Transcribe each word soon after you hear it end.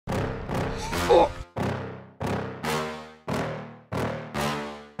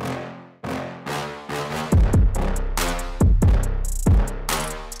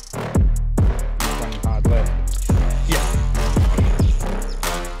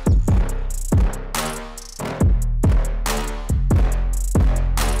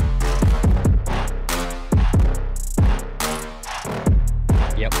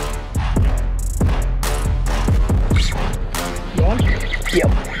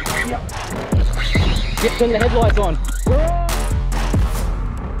Yep, turn the headlights on.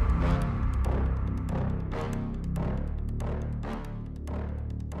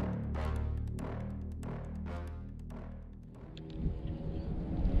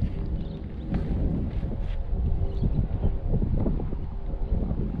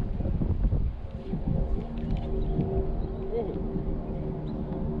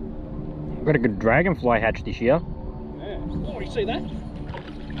 Got a good dragonfly hatch this year. Yeah. Oh, you see that?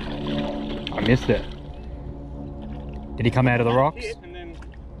 I missed it. Did he come out of the rocks? Hit, and then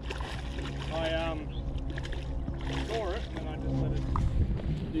I saw it, and I just let it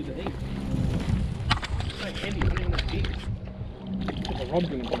do the thing. It's so heavy, not even that big. Put the rod's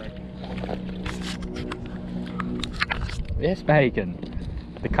gonna break. Yes, Bacon.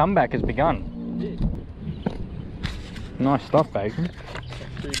 The comeback has begun. Nice stuff, Bacon.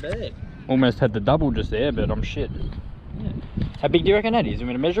 Not too bad. Almost had the double just there, but I'm shit. Yeah. How big do you reckon that is? You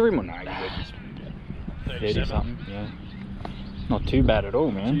want to measure him or no? 30 something, yeah. Not too bad at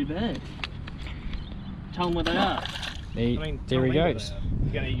all, man. Too bad. Tell them where they are. There he goes.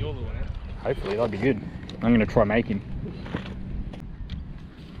 You're gonna eat your little one out. Hopefully, that'll be good. I'm gonna try make him.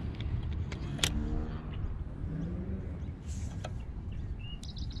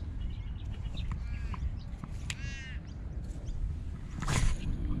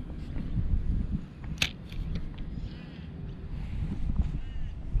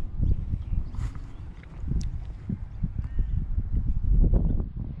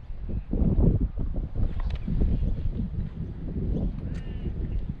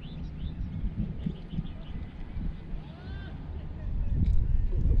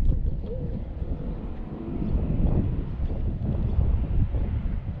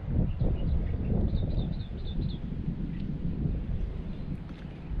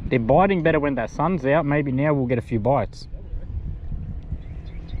 They're biting better when that sun's out. Maybe now we'll get a few bites.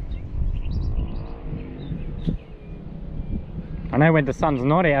 I know when the sun's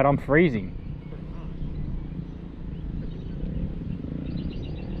not out, I'm freezing.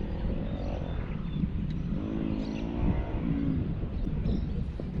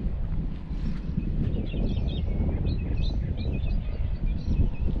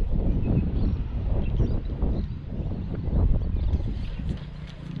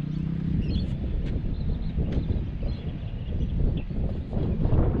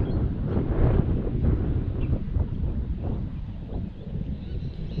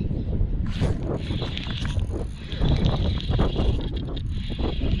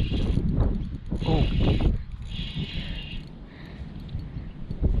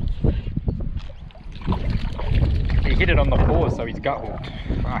 He hit it on the paw, so he's gut hooked.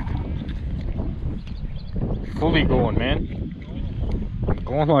 Fuck. Fully gone, man.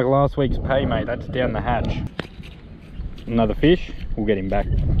 Gone like last week's pay, mate. That's down the hatch. Another fish. We'll get him back.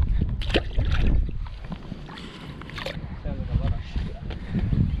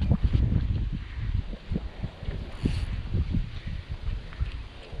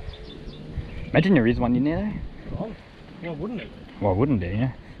 Imagine there is one in there. Oh, why wouldn't it? Why wouldn't it,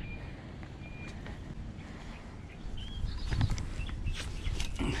 yeah?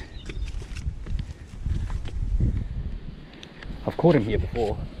 I've caught him here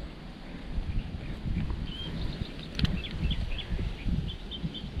before.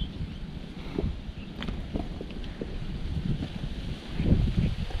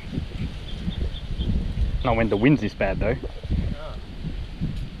 Not when the wind's this bad though.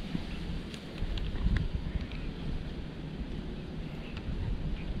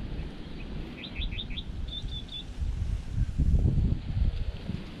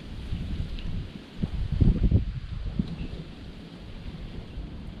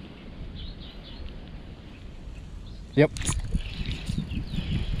 Yep.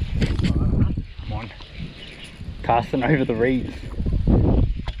 Come on. Casting over the reeds.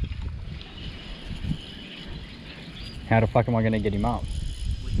 How the fuck am I going to get him up?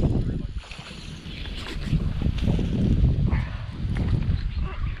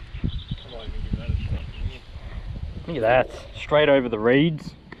 Look at that. Straight over the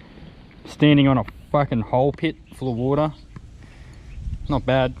reeds. Standing on a fucking hole pit full of water. Not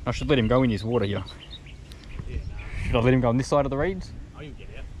bad. I should let him go in his water here. Should I let him go on this side of the reeds? Oh, you get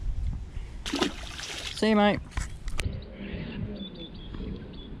out. See you, mate.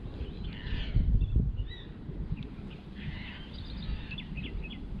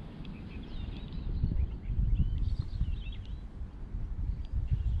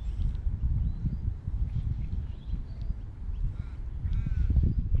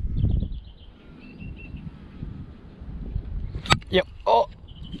 Yep. Oh,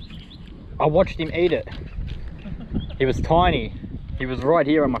 I watched him eat it. It was tiny. He was right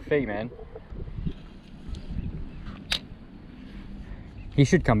here on my feet, man. He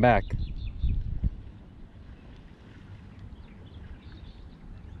should come back.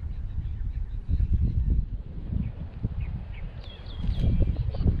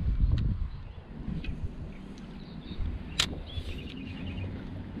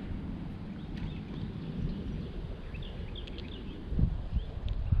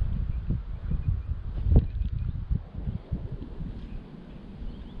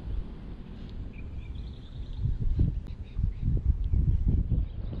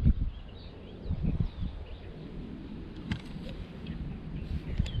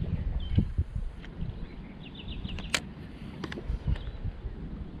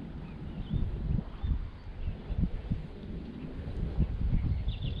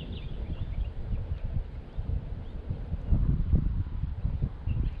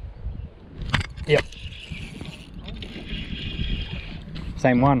 Yep.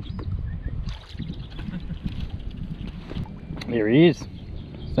 Same one. There he is.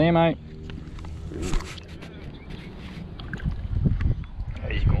 See you, mate. Oh,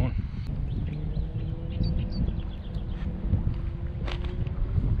 he's gone.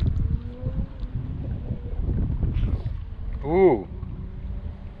 Ooh.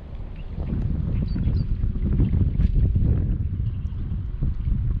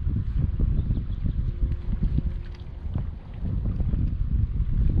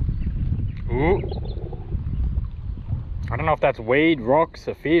 Ooh. I don't know if that's weed, rocks,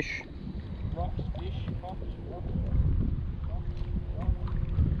 or fish. Rocks, fish, rocks, rocks.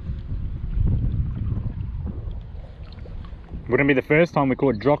 Wouldn't be the first time we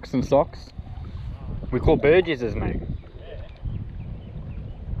caught jocks and socks. We caught burgesses, mate. Yeah.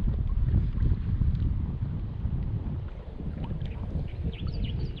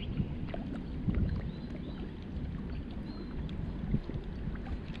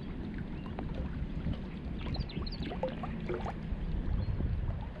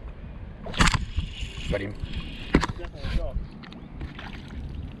 Got him. Definitely a jock.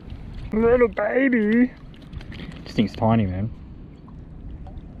 Little baby. This thing's tiny, man.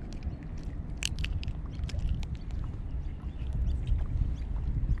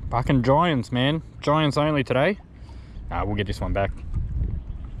 Fucking giants, man. Giants only today. We'll get this one back.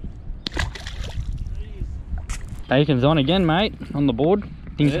 Bacon's on again, mate. On the board.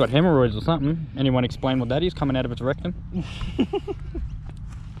 Thing's got hemorrhoids or something. Anyone explain what that is coming out of its rectum?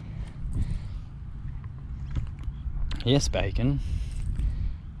 Yes, bacon.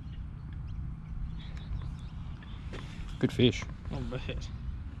 Good fish. Not bad.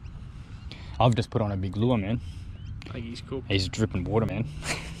 I've just put on a big lure, man. I think he's cooked. He's dripping water, man.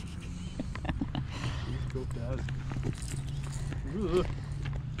 He's cooked, guys.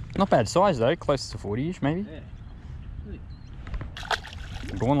 Not bad size though, close to 40-ish maybe. Yeah.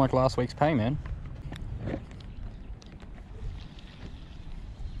 Going like last week's pay, man.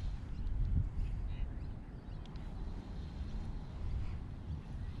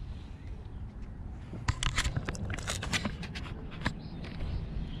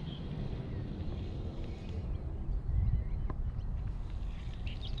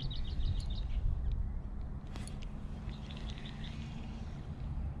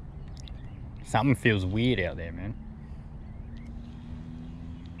 Something feels weird out there, man.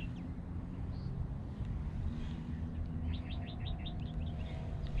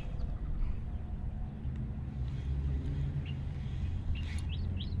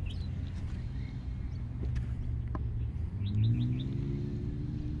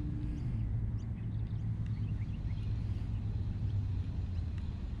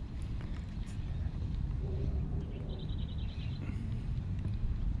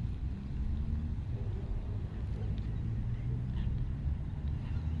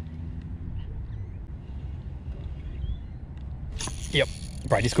 Yep.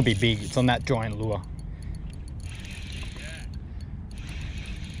 Bro, this could be big. It's on that giant lure.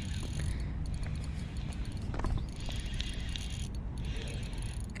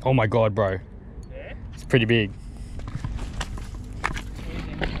 Oh my god, bro. Yeah? It's pretty big.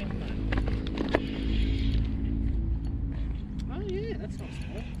 Oh yeah, that's not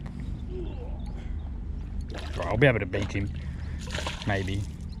small. Bro, I'll be able to beat him. Maybe.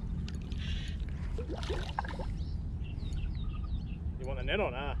 You want the net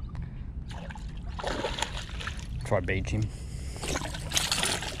on, huh? Try beat him.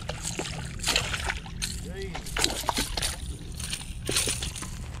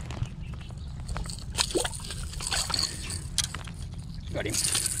 Got him.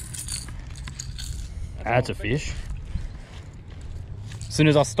 That's a fish. As soon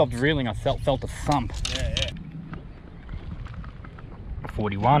as I stopped reeling, I felt a thump. Yeah, yeah.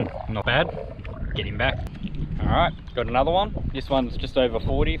 41, not bad. Get him back. All right, got another one. This one's just over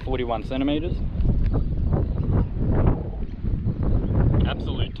 41 centimeters.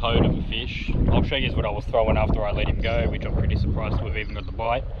 Absolute toad of a fish. I'll show you what I was throwing after I let him go, which I'm pretty surprised to have even got the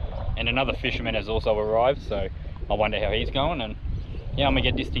bite. And another fisherman has also arrived, so I wonder how he's going. And yeah, I'm gonna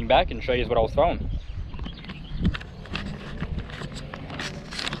get this thing back and show you what I was throwing.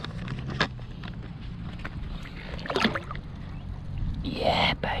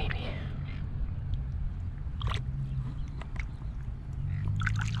 Yeah, baby.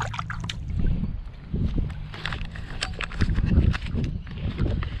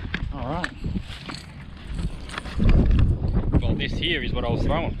 Alright. Well, this here is what I was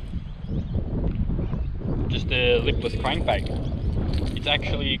throwing. Just a lipless crankbait. It's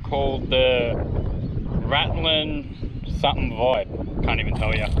actually called the Rattling something vibe. Can't even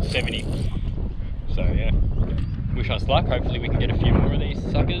tell you. 70. So yeah. Wish us luck. Hopefully we can get a few more of these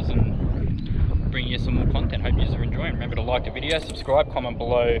suckers and bring you some more content. Hope you guys are enjoying. Remember to like the video, subscribe, comment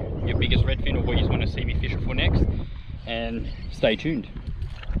below your biggest redfin or what you want to see me fishing for next, and stay tuned.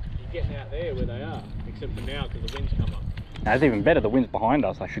 You're getting out there where they are, except for now because the wind's come up. Now, it's even better. The wind's behind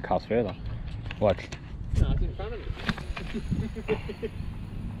us. I should cast further. Watch. No, it's in front of me.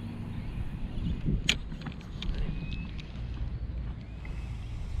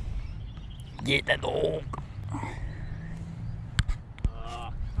 Get that dog.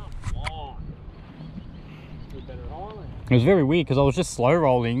 It was very weird because I was just slow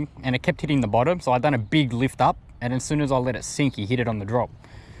rolling and it kept hitting the bottom, so I done a big lift up, and as soon as I let it sink, he hit it on the drop.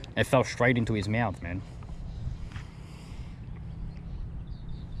 It fell straight into his mouth, man.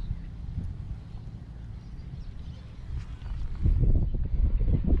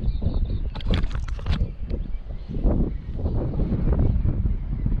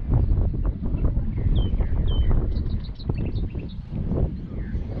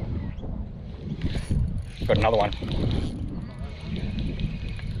 Got another one.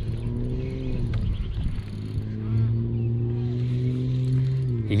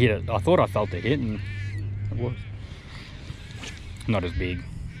 He hit it. I thought I felt it hit, and it was not as big.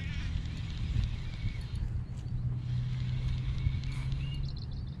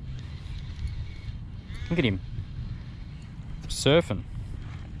 Look at him surfing.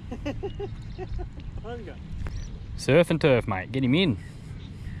 Surf and turf, mate. Get him in.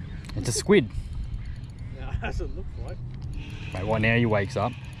 It's a squid. As it looks like. Mate, right now he wakes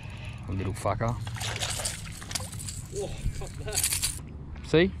up. A little fucker. Oh, fuck that.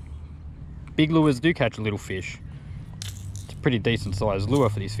 See? Big lures do catch a little fish. It's a pretty decent sized lure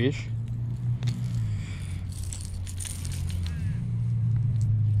for this fish.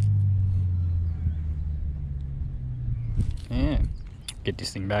 Yeah. Get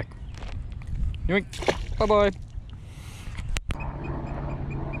this thing back. Yoink. Bye bye.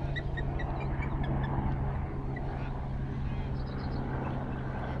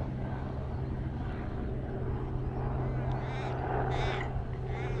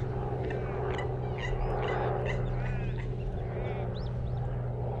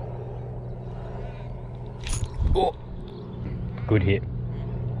 Oh, good hit.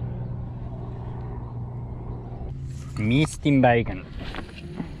 Missed him bacon.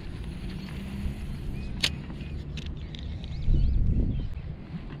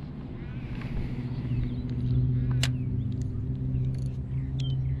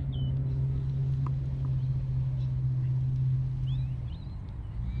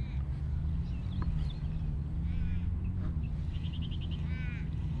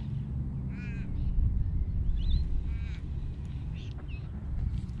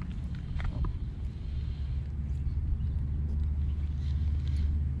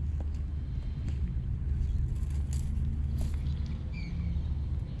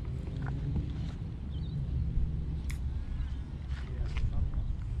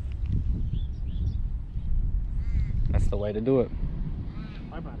 That's the way to do it.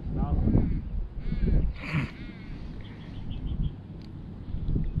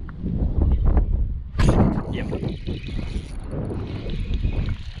 Yep.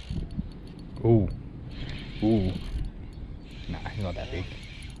 Ooh. Ooh. Nah, he's not that big.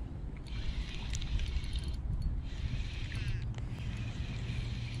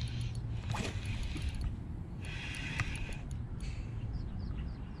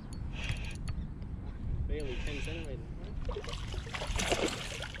 Barely 10 centimeters.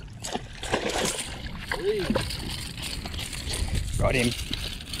 Got him.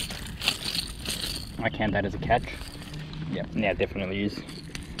 I count that as a catch. Yep, now it definitely is.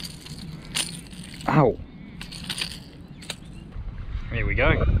 Ow. There we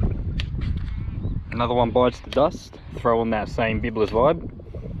go. Another one bites the dust. throw on that same bibblers vibe.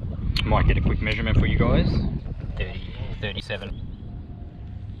 Might get a quick measurement for you guys. 30, 37.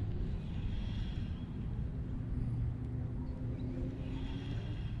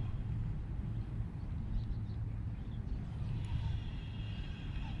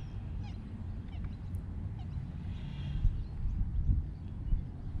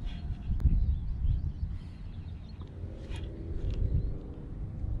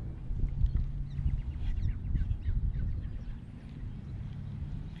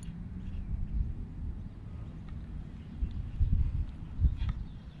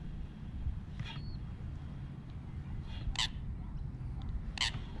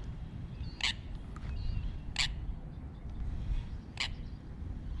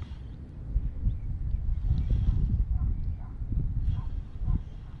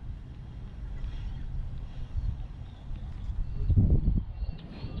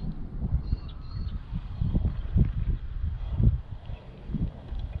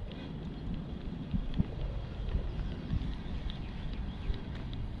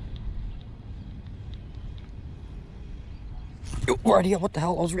 Right here, what the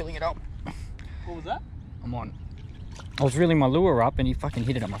hell? I was reeling it up. What was that? I'm on. I was reeling my lure up and he fucking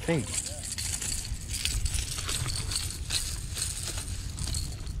hit it at my feet.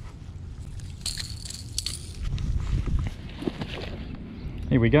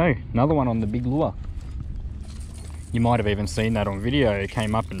 Here we go, another one on the big lure. You might have even seen that on video. It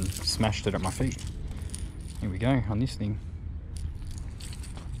came up and smashed it at my feet. Here we go, on this thing.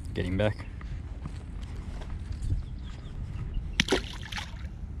 Get him back.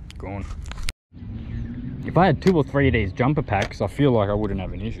 Gone. If I had 2 or 3 of these jumper packs, I feel like I wouldn't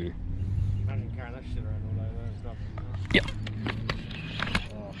have an issue. Imagine carrying that shit around all day though. Yep.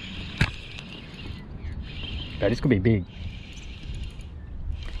 Oh. Bro, this could be big.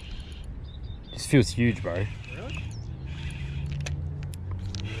 This feels huge, bro. Really?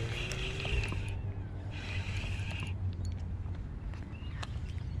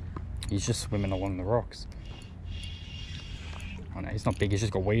 He's just swimming along the rocks. Oh no, he's not big, he's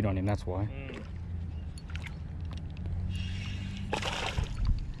just got weed on him, that's why.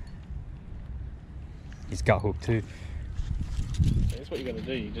 He's gut hooked too. So that's what you gotta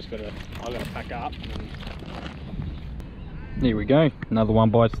do, I gotta pack up and then... Here we go, another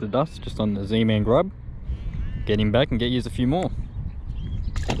one bites the dust just on the Z-Man grub. Get him back and get you a few more.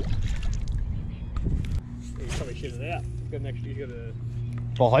 You probably shit it out. You gotta...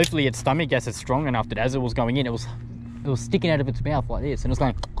 Well, hopefully its stomach acid strong enough that as it was going in, it was sticking out of its mouth like this, and it was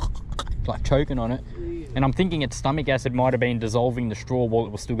going like choking on it. And I'm thinking its stomach acid might have been dissolving the straw while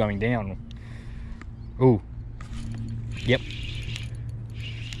it was still going down. Ooh. Yep.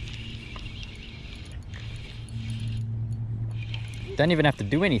 Don't even have to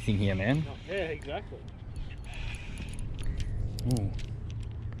do anything here, man. Oh, yeah, exactly. Ooh.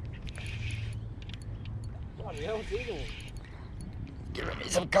 Bloody hell, what's he doing? Give me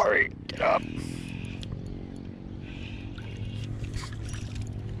some curry. Get up.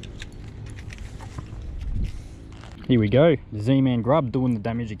 Here we go. The Z-Man grub doing the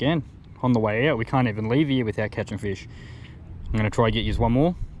damage again. On the way out, we can't even leave here without catching fish. I'm going to try and get you one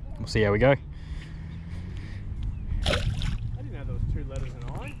more. We'll see how we go. I didn't know there was 2 letters in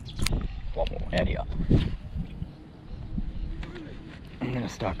I. One more out here. I'm going to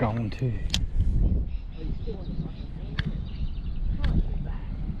start going too.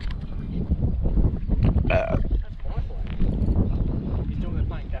 That's my flag. He's doing the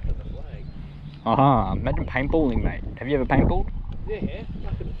playing captain of the flag. Aha, imagine paintballing, mate. Have you ever paintballed? Yeah,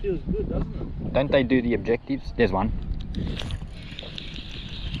 fucking it feels good, doesn't it? Don't they do the objectives? There's one.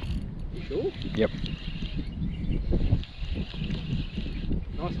 You sure? Yep.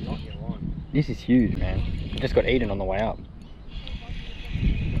 Nice knot in your line. This is huge, man. I just got eaten on the way up.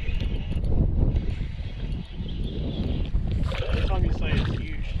 Every time you say it's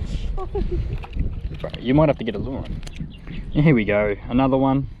huge. Bro, you might have to get a lure on. Here we go, another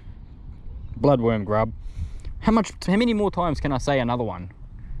one. Bloodworm grub. How many more times can I say another one?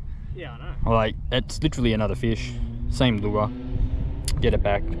 Yeah, I know. Like, it's literally another fish. Same lure. Get it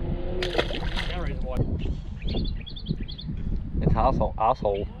back. It's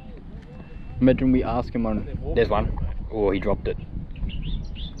asshole. Imagine we ask him on... There's one. Oh, he dropped it.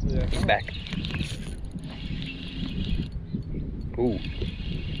 Yeah. He's back. Ooh.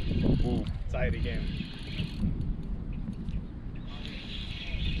 Ooh. Say it again.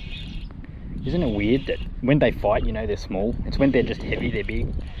 Isn't it weird that when they fight, you know, they're small? It's when they're just heavy, they're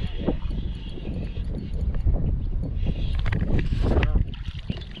big.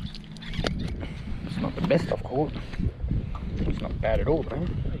 It's not the best, of course. It's not bad at all, though. You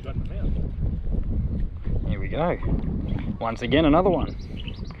got in the mouth. Here we go. Once again, another one.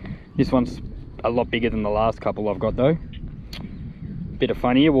 This one's a lot bigger than the last couple I've got though. Bit of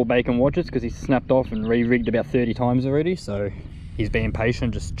fun here, we'll bacon watches because he's snapped off and re-rigged about 30 times already, so he's being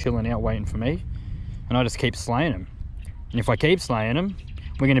patient, just chilling out waiting for me. And I just keep slaying him. And if I keep slaying him,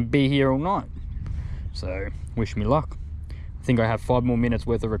 we're going to be here all night. So, wish me luck. I think I have 5 more minutes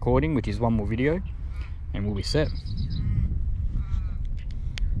worth of recording, which is 1 more video, and we'll be set.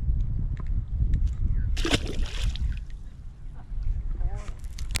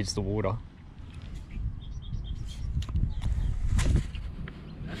 It's the water.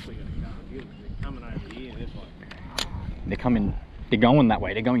 They're coming, they're going that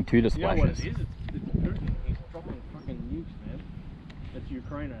way, they're going to the splashes. You know what it is? It's Putin. He's dropping fucking nukes, man. That's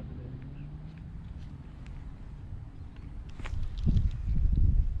Ukraine over there.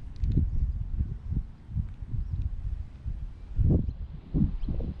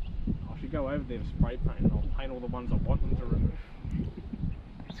 I should go over there with spray paint and I'll paint all the ones I want them to remove.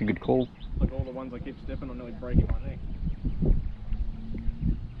 That's a good call. Like all the ones I keep stepping on, nearly breaking my neck.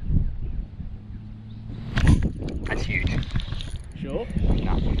 That's huge. Sure?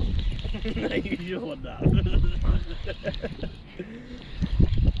 No. No, you sure not.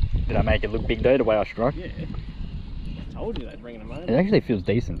 Did I make it look big though, the way I struck? Yeah. I told you they'd bring them over. It actually feels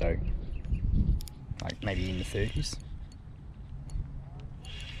decent though. Like maybe in the 30s.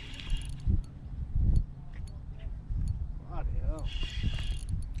 Bloody hell.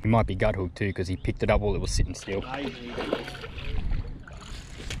 He might be gut hooked too because he picked it up while it was sitting still.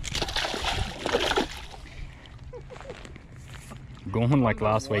 Gone like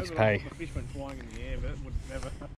last week's pay. The fish went flying in the air, but it would never.